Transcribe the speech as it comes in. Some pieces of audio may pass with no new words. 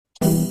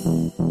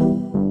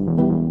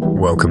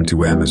Welcome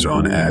to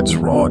Amazon Ads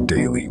Raw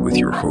Daily with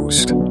your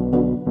host,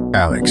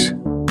 Alex.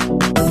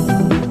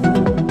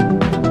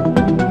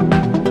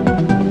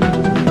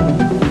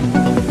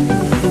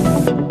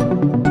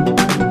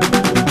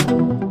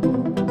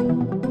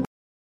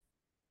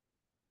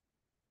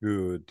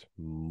 Good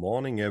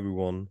morning,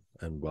 everyone,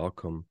 and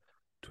welcome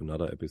to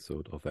another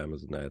episode of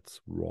Amazon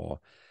Ads Raw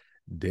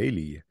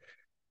Daily.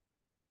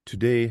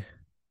 Today,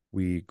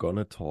 we're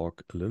gonna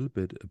talk a little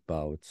bit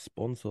about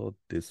sponsored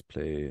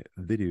display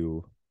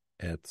video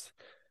ads.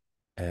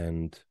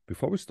 And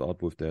before we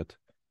start with that,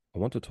 I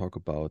want to talk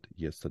about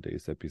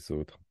yesterday's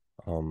episode.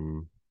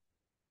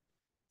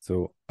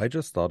 So I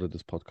just started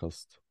this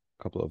podcast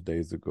a couple of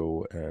days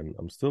ago, and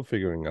I'm still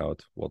figuring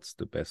out what's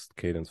the best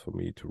cadence for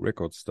me to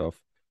record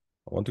stuff.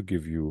 I want to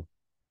give you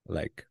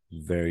like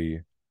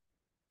very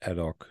ad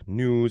hoc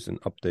news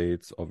and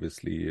updates.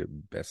 Obviously,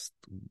 best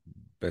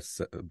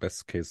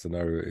case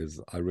scenario is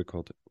I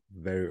record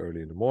very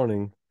early in the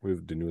morning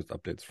with the newest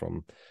updates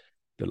from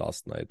the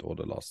last night or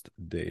the last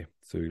day,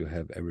 so you'll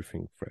have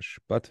everything fresh.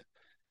 But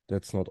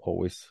that's not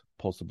always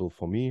possible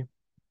for me.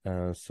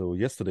 So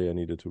yesterday I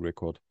needed to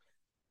record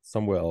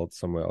somewhere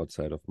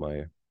outside of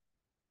my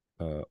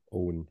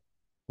own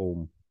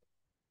home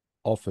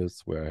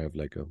office where I have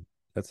like a,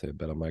 let's say, a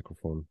better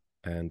microphone.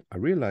 And I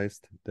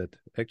realized that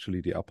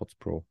actually the AirPods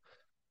Pro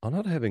are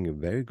not having a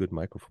very good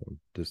microphone.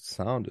 The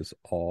sound is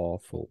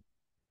awful.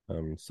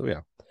 So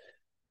yeah,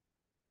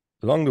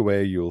 along the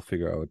way you'll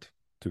figure out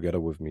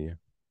together with me,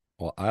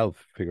 or I'll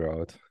figure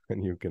out,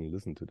 and you can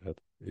listen to that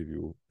if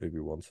you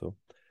want so,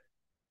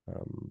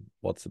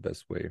 what's the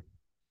best way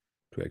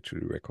to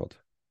actually record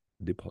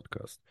the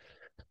podcast.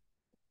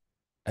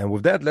 And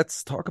with that,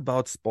 let's talk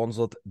about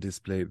sponsored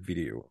display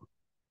video.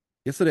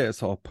 Yesterday I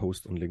saw a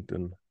post on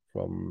LinkedIn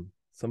from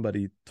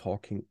somebody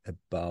talking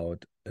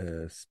about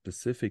a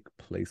specific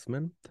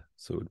placement.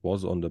 So it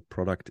was on the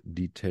product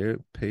detail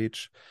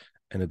page,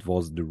 and it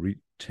was the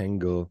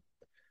rectangle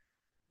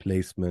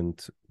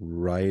placement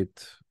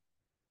right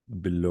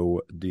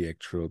below the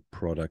actual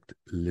product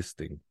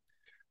listing.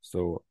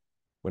 So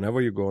whenever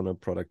you go on a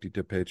product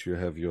detail page, you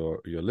have your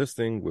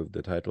listing with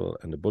the title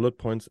and the bullet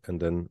points, and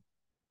then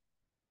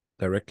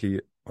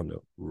directly on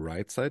the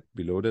right side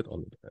below that,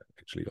 on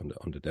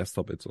the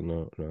desktop, it's on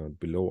the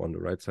below on the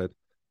right side.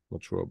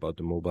 Not sure about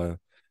the mobile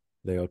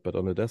layout, but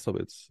on the desktop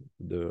it's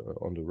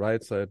on the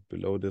right side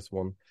below this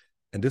one.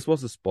 And this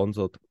was a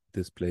sponsored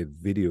display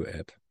video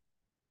ad,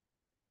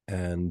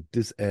 and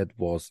this ad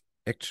was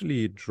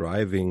actually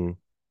driving,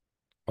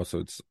 also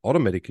it's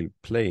automatically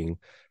playing,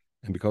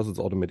 and because it's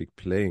automatic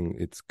playing,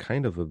 it's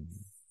kind of a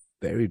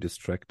very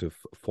distractive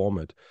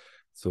format.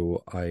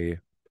 So I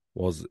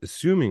was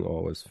assuming,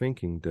 or was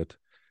thinking, that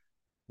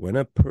when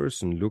a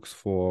person looks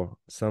for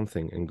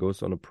something and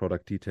goes on a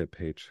product detail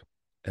page,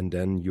 and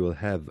then you'll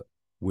have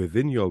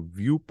within your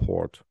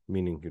viewport,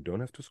 meaning you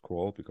don't have to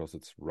scroll because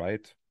it's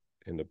right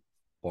in the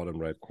bottom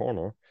right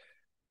corner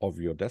of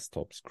your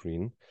desktop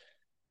screen,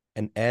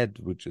 an ad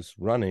which is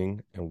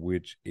running and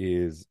which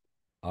is,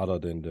 other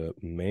than the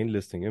main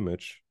listing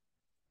image,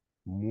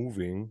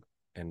 moving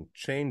and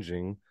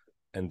changing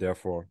and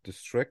therefore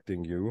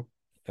distracting you,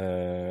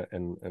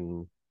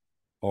 and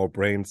our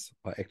brains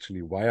are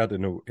actually wired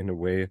in a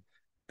way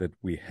that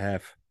we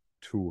have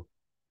to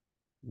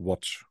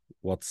watch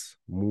what's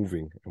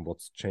moving and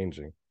what's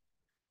changing.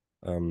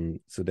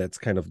 So that's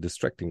kind of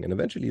distracting, and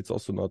eventually it's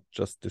also not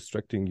just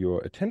distracting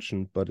your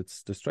attention, but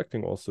it's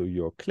distracting also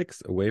your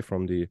clicks away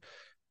from the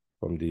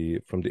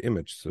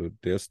image. So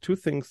there's two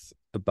things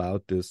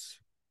about this.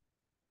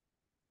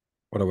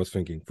 What I was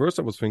thinking. First,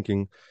 I was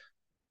thinking,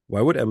 why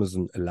would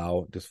Amazon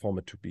allow this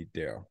format to be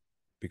there?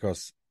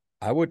 Because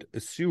I would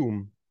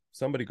assume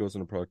somebody goes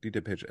on a product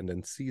detail page and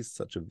then sees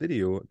such a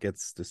video,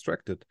 gets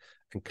distracted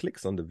and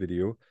clicks on the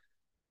video,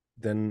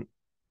 then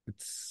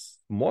it's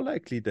more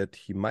likely that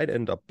he might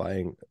end up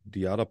buying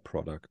the other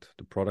product,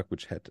 the product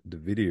which had the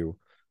video,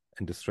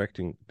 and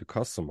distracting the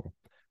customer,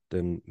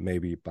 than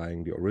maybe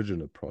buying the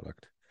original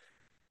product.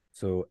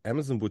 So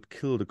Amazon would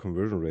kill the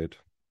conversion rate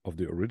of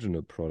the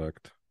original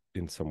product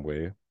in some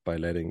way by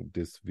letting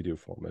this video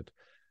format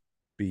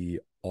be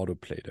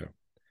autoplay there.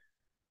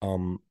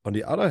 On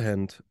the other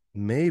hand,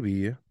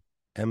 maybe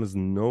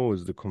Amazon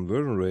knows the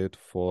conversion rate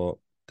for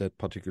that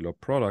particular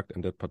product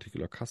and that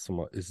particular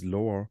customer is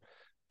lower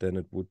than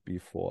it would be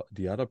for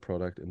the other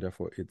product, and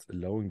therefore it's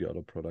allowing the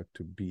other product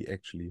to be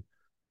actually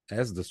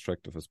as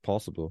distractive as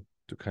possible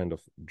to kind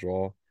of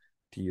draw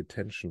the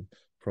attention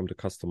from the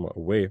customer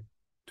away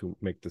to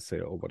make the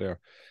sale over there.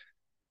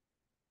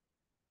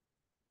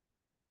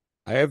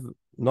 I have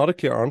not a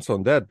clear answer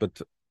on that,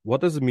 but what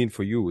does it mean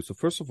for you? So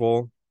first of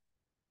all,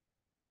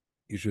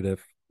 you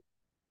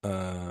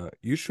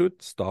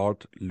should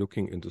start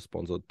looking into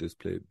sponsored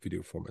display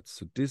video formats.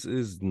 So this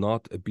is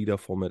not a beta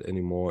format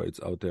anymore.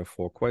 It's out there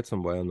for quite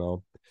some while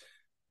now.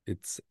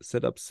 It's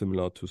set up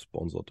similar to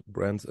sponsored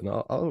brands, and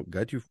I'll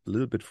guide you a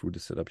little bit through the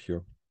setup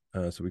here,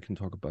 so we can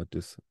talk about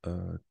this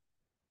a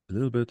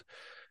little bit.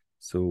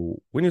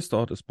 So when you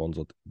start a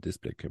sponsored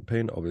display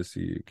campaign,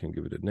 obviously you can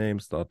give it a name,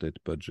 start date,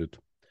 budget,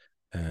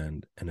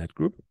 and an ad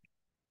group.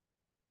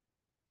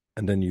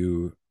 And then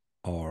you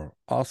are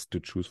asked to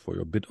choose for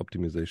your bid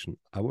optimization.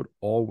 I would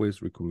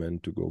always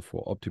recommend to go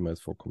for optimize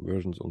for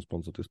conversions on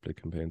sponsored display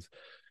campaigns.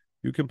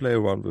 You can play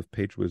around with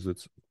page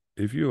visits.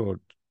 If you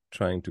are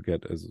trying to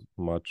get as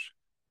much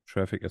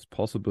traffic as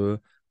possible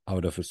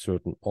out of a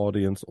certain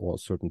audience or a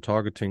certain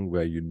targeting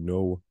where you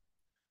know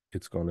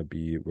it's going to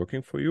be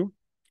working for you,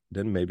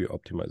 then maybe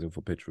optimizing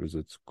for page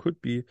visits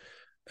could be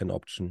an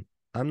option.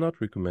 I'm not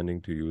recommending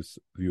to use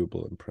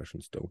viewable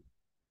impressions though.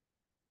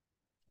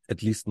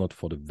 At least not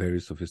for the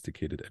very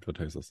sophisticated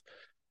advertisers.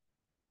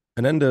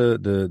 And then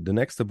the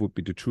next step would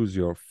be to choose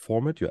your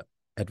format, your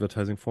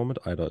advertising format.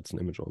 Either it's an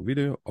image or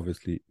video.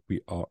 Obviously,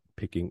 we are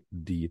picking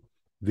the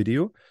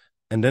video.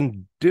 And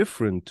then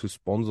different to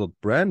sponsored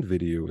brand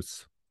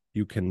videos,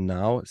 you can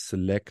now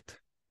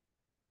select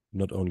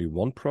not only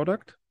one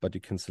product, but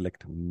you can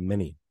select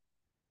many.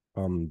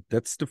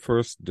 That's the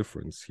first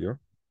difference here.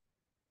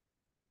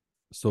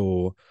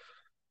 So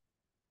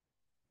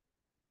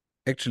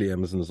actually,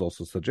 Amazon is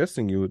also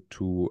suggesting you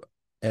to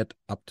add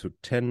up to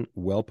 10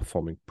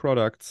 well-performing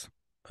products.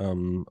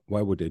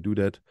 Why would they do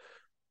that?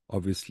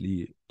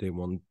 Obviously, they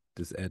want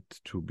this ad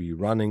to be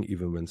running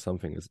even when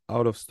something is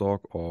out of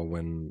stock or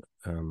when,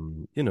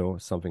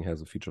 something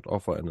has a featured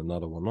offer and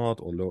another one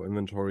not, or low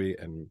inventory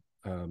and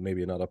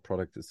maybe another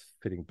product is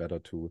fitting better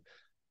to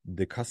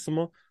the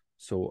customer.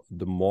 So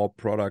the more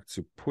products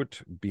you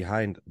put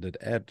behind that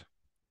ad,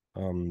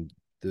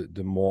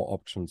 the more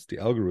options the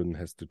algorithm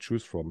has to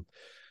choose from.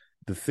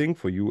 The thing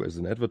for you as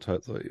an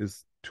advertiser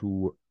is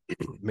to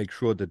make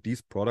sure that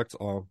these products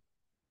are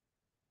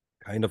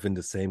kind of in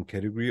the same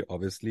category,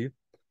 obviously,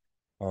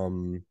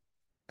 and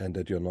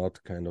that you're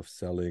not kind of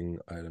selling,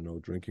 I don't know,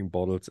 drinking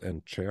bottles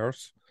and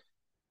chairs,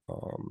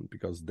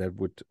 because that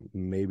would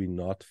maybe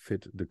not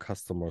fit the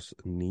customer's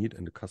need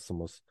and the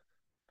customer's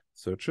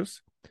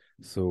searches.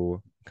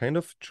 So kind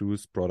of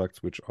choose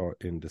products which are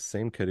in the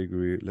same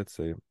category. Let's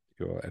say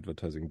you're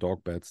advertising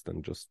dog beds,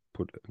 then just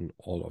put in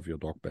all of your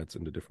dog beds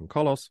in the different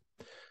colors.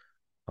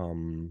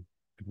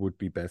 It would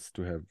be best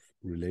to have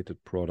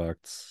related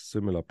products,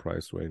 similar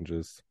price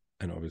ranges,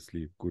 and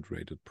obviously good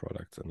rated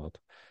products and not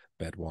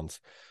bad ones.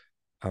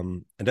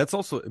 And that's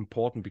also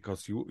important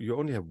because you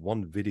only have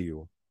one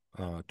video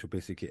to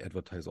basically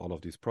advertise all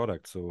of these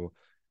products. So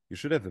you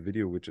should have a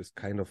video which is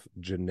kind of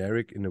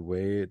generic in a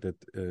way that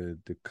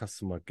the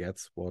customer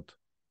gets what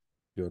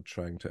you're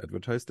trying to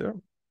advertise there.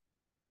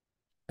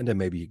 And then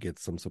maybe you get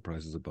some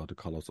surprises about the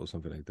colors or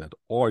something like that.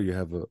 Or you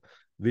have a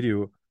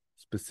video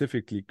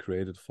specifically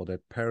created for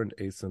that parent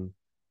ASIN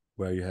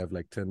where you have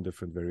like 10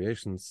 different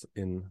variations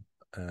in,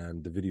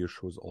 and the video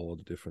shows all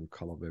the different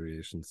color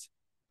variations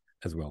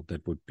as well.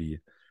 That would be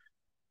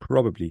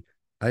probably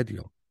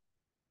ideal.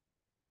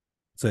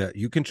 So yeah,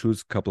 you can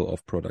choose a couple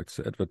of products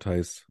to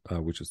advertise,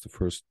 which is the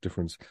first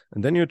difference.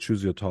 And then you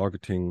choose your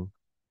targeting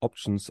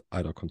options,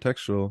 either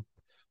contextual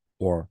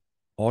or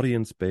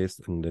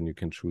audience-based, and then you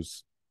can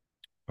choose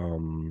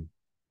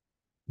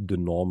the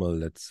normal,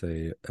 let's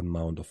say,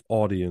 amount of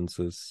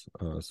audiences.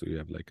 So you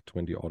have like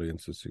 20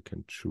 audiences you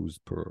can choose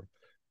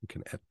you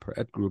can add per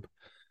ad group.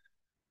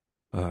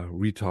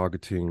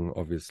 Retargeting,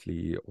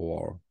 obviously,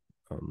 or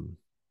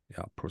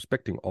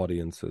prospecting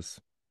audiences.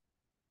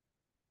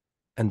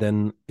 And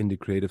then in the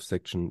creative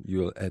section,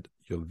 you'll add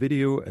your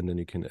video, and then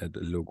you can add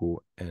a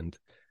logo and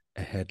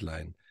a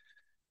headline.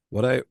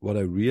 What I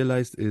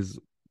realized is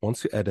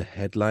once you add a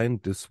headline,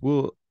 this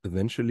will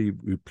eventually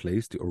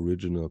replace the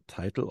original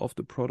title of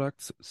the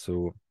products.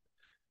 So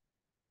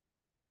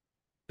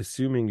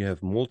assuming you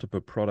have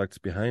multiple products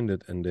behind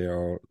it and they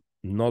are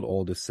not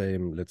all the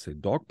same, let's say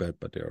dog bed,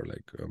 but they are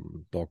like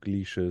dog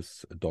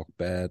leashes, a dog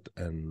bed,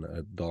 and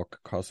a dog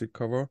car seat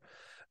cover,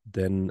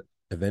 then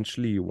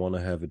eventually you want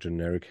to have a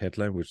generic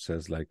headline which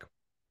says like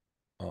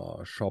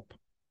shop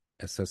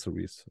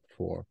accessories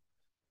for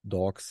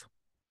dogs.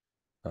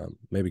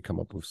 Maybe come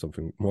up with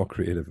something more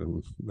creative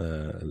and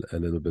a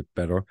little bit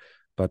better,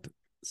 but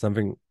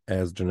something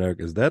as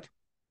generic as that.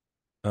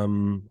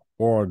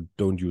 Or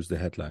don't use the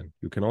headline.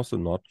 You can also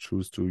not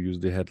choose to use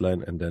the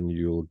headline, and then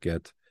you'll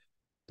get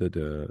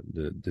the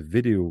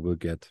video will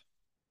get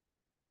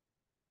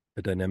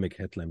a dynamic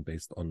headline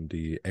based on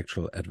the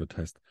actual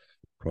advertised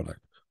product,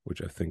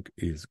 which I think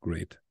is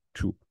great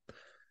too.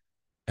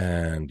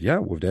 And yeah,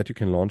 with that you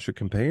can launch your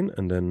campaign,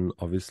 and then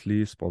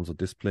obviously sponsored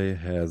display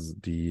has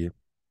the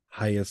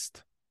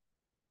highest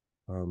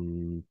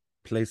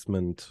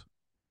placement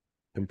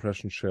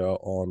impression share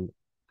on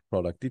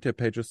product detail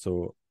pages.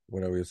 So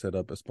whenever you set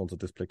up a sponsored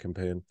display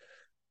campaign,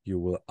 you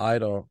will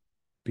either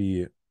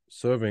be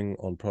serving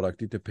on product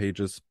detail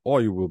pages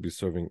or you will be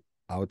serving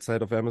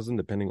outside of Amazon,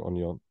 depending on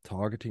your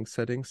targeting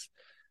settings.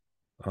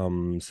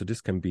 So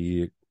this can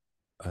be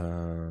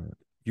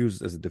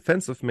used as a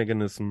defensive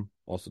mechanism,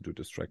 also to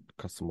distract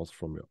customers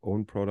from your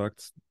own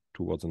products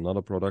towards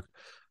another product,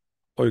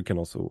 or you can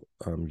also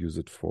use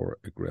it for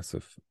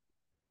aggressive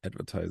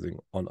advertising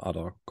on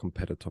other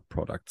competitor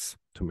products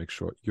to make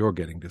sure you're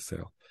getting the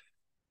sale.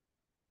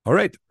 All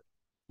right.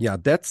 Yeah,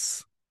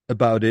 that's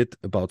about it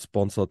about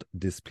sponsored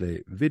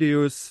display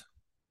videos.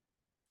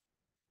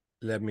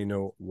 Let me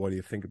know what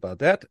you think about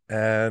that.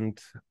 And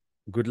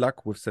good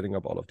luck with setting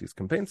up all of these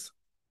campaigns.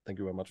 Thank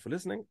you very much for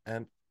listening,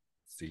 and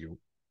see you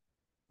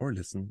or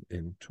listen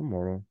in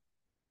tomorrow.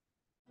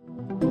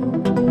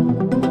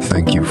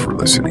 Thank you for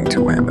listening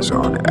to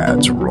Amazon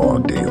Ads Raw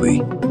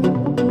Daily.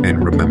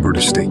 And remember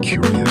to stay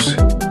curious